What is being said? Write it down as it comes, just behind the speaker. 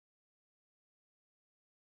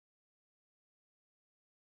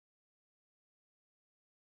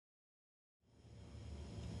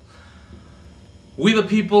We the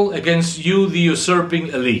people against you, the usurping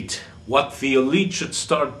elite. What the elite should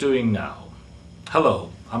start doing now.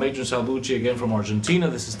 Hello, I'm Adrian Salbuchi again from Argentina.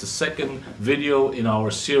 This is the second video in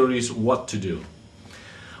our series, What to Do.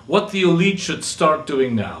 What the elite should start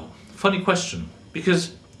doing now. Funny question,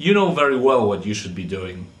 because you know very well what you should be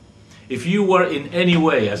doing. If you were in any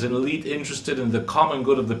way, as an elite, interested in the common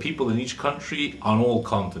good of the people in each country on all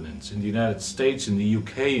continents, in the United States, in the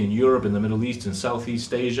UK, in Europe, in the Middle East, in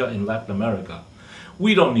Southeast Asia, in Latin America,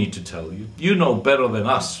 we don't need to tell you. You know better than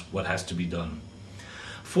us what has to be done.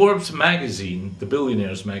 Forbes magazine, the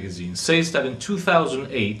billionaires magazine, says that in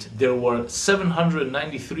 2008 there were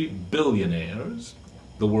 793 billionaires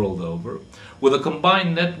the world over with a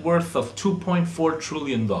combined net worth of $2.4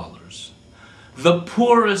 trillion. The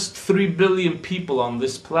poorest 3 billion people on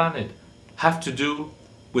this planet have to do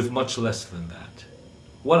with much less than that.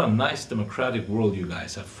 What a nice democratic world you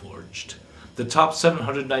guys have forged. The top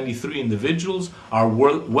 793 individuals are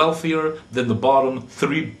wealthier than the bottom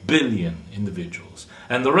 3 billion individuals.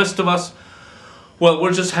 And the rest of us, well,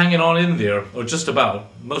 we're just hanging on in there, or just about.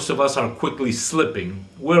 Most of us are quickly slipping.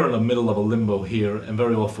 We're in the middle of a limbo here, and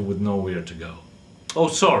very often with nowhere to go. Oh,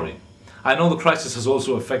 sorry. I know the crisis has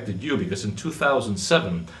also affected you, because in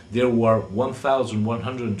 2007 there were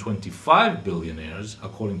 1,125 billionaires,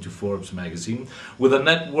 according to Forbes magazine, with a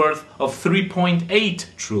net worth of $3.8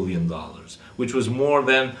 trillion, which was more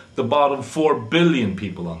than the bottom 4 billion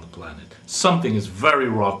people on the planet. Something is very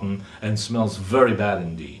rotten and smells very bad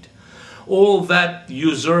indeed. All that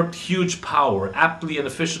usurped huge power, aptly and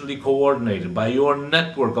efficiently coordinated by your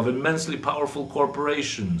network of immensely powerful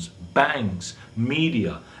corporations, banks,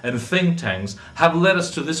 media, and think tanks, have led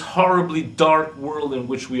us to this horribly dark world in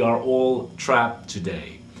which we are all trapped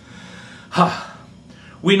today.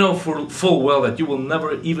 We know full well that you will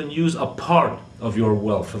never even use a part of your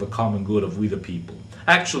wealth for the common good of we the people.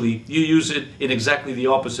 Actually, you use it in exactly the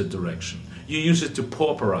opposite direction. You use it to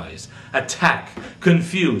pauperize, attack,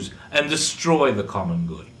 confuse, and destroy the common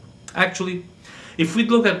good. Actually, if we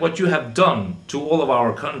look at what you have done to all of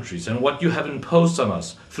our countries and what you have imposed on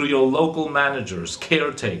us through your local managers,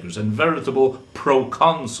 caretakers, and veritable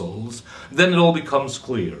proconsuls, then it all becomes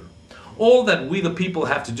clear. All that we the people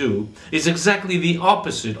have to do is exactly the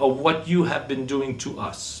opposite of what you have been doing to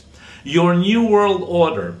us. Your new world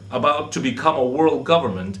order, about to become a world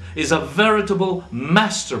government, is a veritable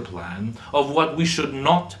master plan of what we should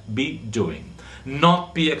not be doing,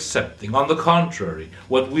 not be accepting. On the contrary,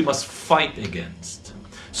 what we must fight against.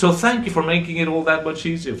 So thank you for making it all that much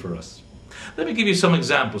easier for us. Let me give you some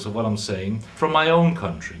examples of what I'm saying from my own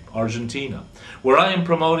country, Argentina, where I am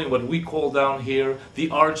promoting what we call down here the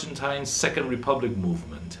Argentine Second Republic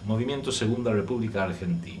movement, Movimiento Segunda República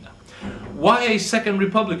Argentina. Why a second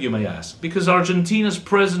republic, you may ask? Because Argentina's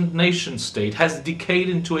present nation-state has decayed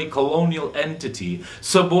into a colonial entity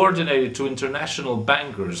subordinated to international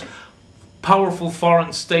bankers, powerful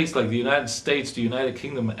foreign states like the United States, the United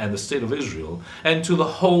Kingdom, and the State of Israel, and to the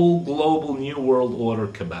whole global New World Order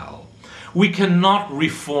cabal. We cannot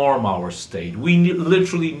reform our state. We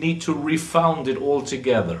literally need to refound it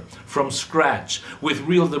altogether from scratch with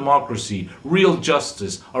real democracy, real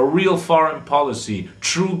justice, a real foreign policy,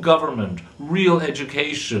 true government, real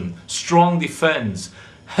education, strong defense,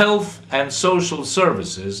 health and social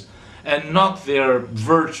services, and not their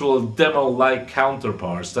virtual demo-like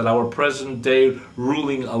counterparts that our present-day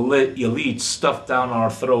ruling elite stuff down our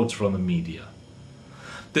throats from the media.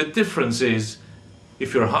 The difference is,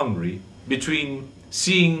 if you're hungry, between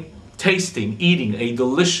tasting, eating a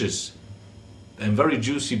delicious and very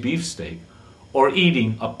juicy beefsteak or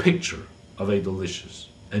eating a picture of a delicious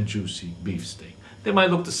and juicy beefsteak. They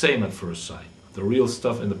might look the same at first sight, the real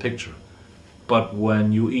stuff in the picture, but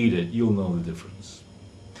when you eat it, you'll know the difference.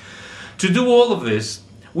 To do all of this,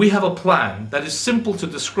 we have a plan that is simple to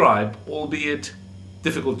describe, albeit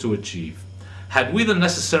difficult to achieve. Had we the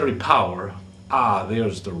necessary power,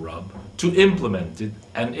 there's the rub, to implement it,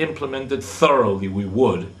 and implement it thoroughly we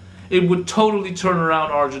would, it would totally turn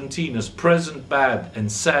around Argentina's present bad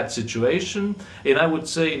and sad situation in, I would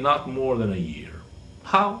say, not more than a year.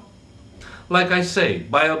 How? Like I say,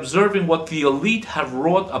 by observing what the elite have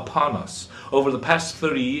wrought upon us over the past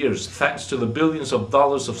 30 years, thanks to the billions of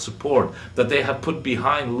dollars of support that they have put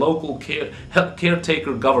behind local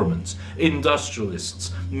caretaker governments,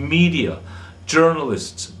 industrialists, media,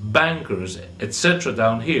 journalists, bankers, etc.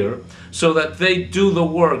 down here, so that they do the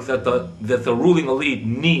work that the ruling elite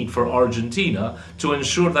need for Argentina to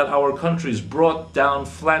ensure that our country is brought down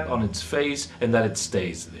flat on its face and that it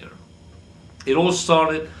stays there. It all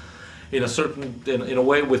started in a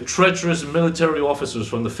way with treacherous military officers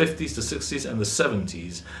from the 50s, the 60s, and the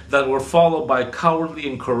 70s that were followed by cowardly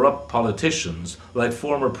and corrupt politicians like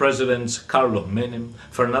former presidents Carlos Menem,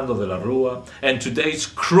 Fernando de la Rúa, and today's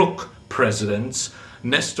crook presidents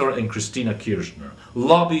Nestor and Cristina Kirchner,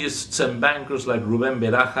 lobbyists and bankers like Rubén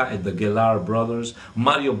Baraja and the Gellar brothers,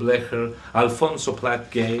 Mario Blecher, Alfonso Plat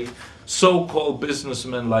Gay, so-called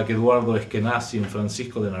businessmen like Eduardo Eskenazi and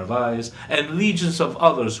Francisco de Narváez, and legions of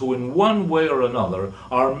others who in one way or another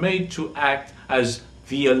are made to act as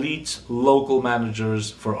the elite's local managers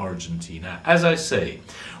for Argentina. As I say,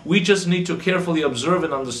 we just need to carefully observe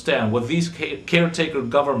and understand what these caretaker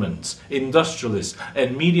governments, industrialists,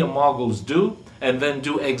 and media moguls do, and then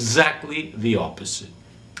do exactly the opposite.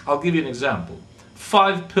 I'll give you an example.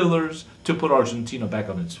 5 pillars to put Argentina back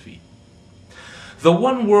on its feet. The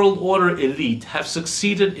one world order elite have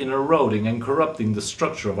succeeded in eroding and corrupting the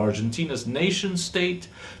structure of Argentina's nation state,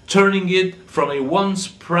 turning it from a once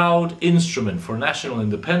proud instrument for national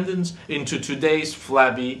independence into today's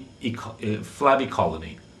flabby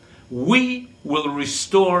colony. We will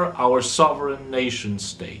restore our sovereign nation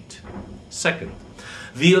state. Second,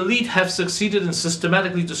 the elite have succeeded in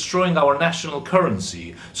systematically destroying our national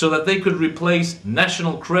currency so that they could replace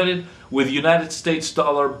national credit with United States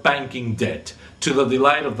dollar banking debt, to the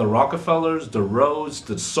delight of the Rockefellers, the Rhodes,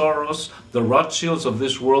 the Soros, the Rothschilds of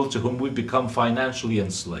this world to whom we become financially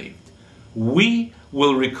enslaved. We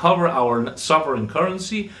will recover our sovereign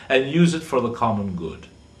currency and use it for the common good.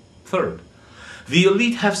 Third, the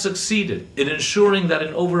elite have succeeded in ensuring that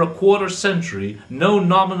in over a quarter century, no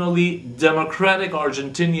nominally democratic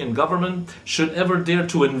Argentinian government should ever dare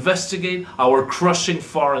to investigate our crushing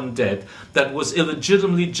foreign debt that was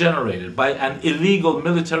illegitimately generated by an illegal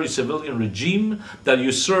military-civilian regime that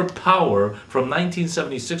usurped power from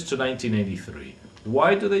 1976 to 1983.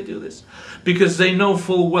 Why do they do this? Because they know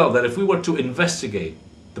full well that if we were to investigate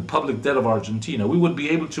the public debt of Argentina, we would be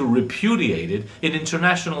able to repudiate it in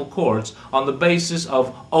international courts on the basis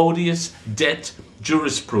of odious debt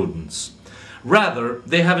jurisprudence. Rather,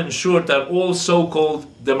 they have ensured that all so-called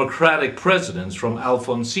democratic presidents, from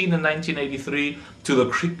Alfonsín in 1983 to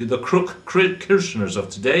the crook Kirchners of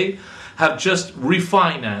today, have just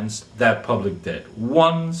refinanced that public debt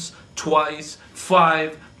once, twice,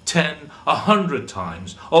 5, 10, 100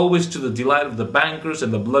 times, always to the delight of the bankers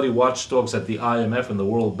and the bloody watchdogs at the IMF and the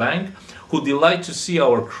World Bank, who delight to see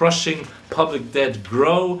our crushing public debt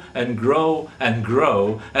grow and grow and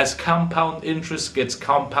grow as compound interest gets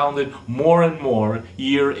compounded more and more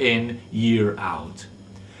year in, year out.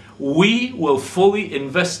 We will fully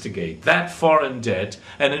investigate that foreign debt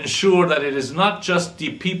and ensure that it is not just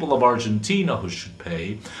the people of Argentina who should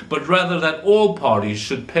pay, but rather that all parties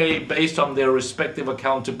should pay based on their respective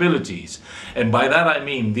accountabilities. And by that I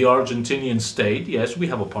mean the Argentinian state, yes, we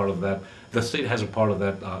have a part of that. The state has a part of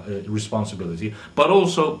that responsibility, but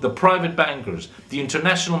also the private bankers, the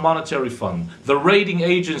International Monetary Fund, the rating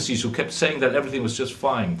agencies who kept saying that everything was just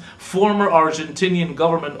fine, former Argentinian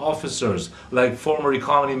government officers like former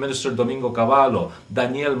Economy Minister Domingo Cavallo,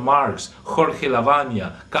 Daniel Marx, Jorge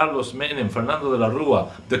Lavagna, Carlos Menem, Fernando de la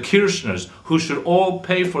Rúa, the Kirchners, who should all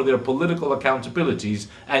pay for their political accountabilities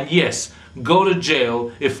and, yes, go to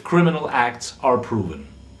jail if criminal acts are proven.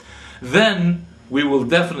 Then we will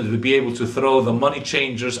definitely be able to throw the money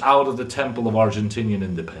changers out of the temple of Argentinian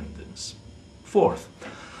independence. Fourth,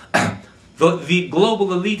 the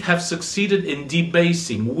global elite have succeeded in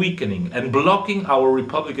debasing, weakening, and blocking our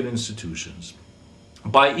republican institutions.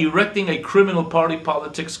 By erecting a criminal party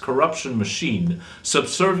politics corruption machine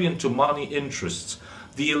subservient to money interests,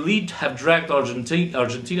 the elite have dragged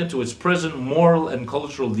Argentina to its present moral and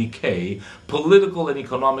cultural decay, political and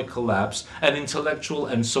economic collapse, and intellectual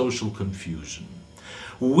and social confusion.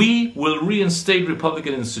 We will reinstate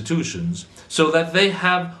republican institutions so that they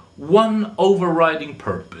have one overriding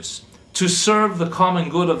purpose: to serve the common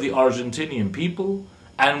good of the Argentinian people,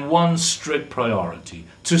 and one strict priority: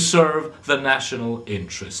 to serve the national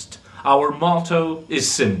interest. Our motto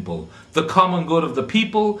is simple: the common good of the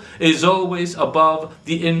people is always above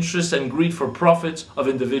the interest and greed for profits of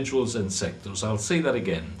individuals and sectors. I'll say that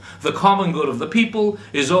again. The common good of the people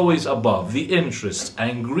is always above the interest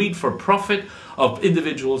and greed for profit of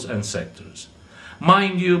individuals and sectors.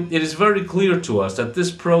 Mind you, it is very clear to us that this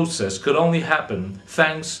process could only happen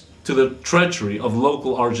thanks to the treachery of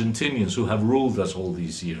local Argentinians who have ruled us all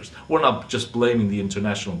these years. We're not just blaming the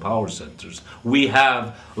international power centers. We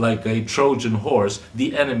have, like a Trojan horse,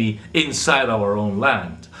 the enemy inside our own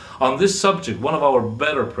land. On this subject, one of our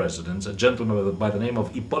better presidents, a gentleman by the name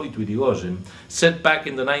of Hipólito Yrigoyen, said back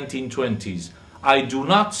in the 1920s, I do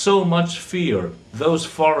not so much fear those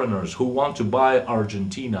foreigners who want to buy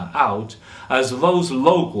Argentina out as those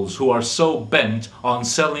locals who are so bent on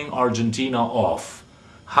selling Argentina off.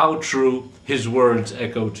 How true his words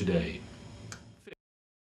echo today.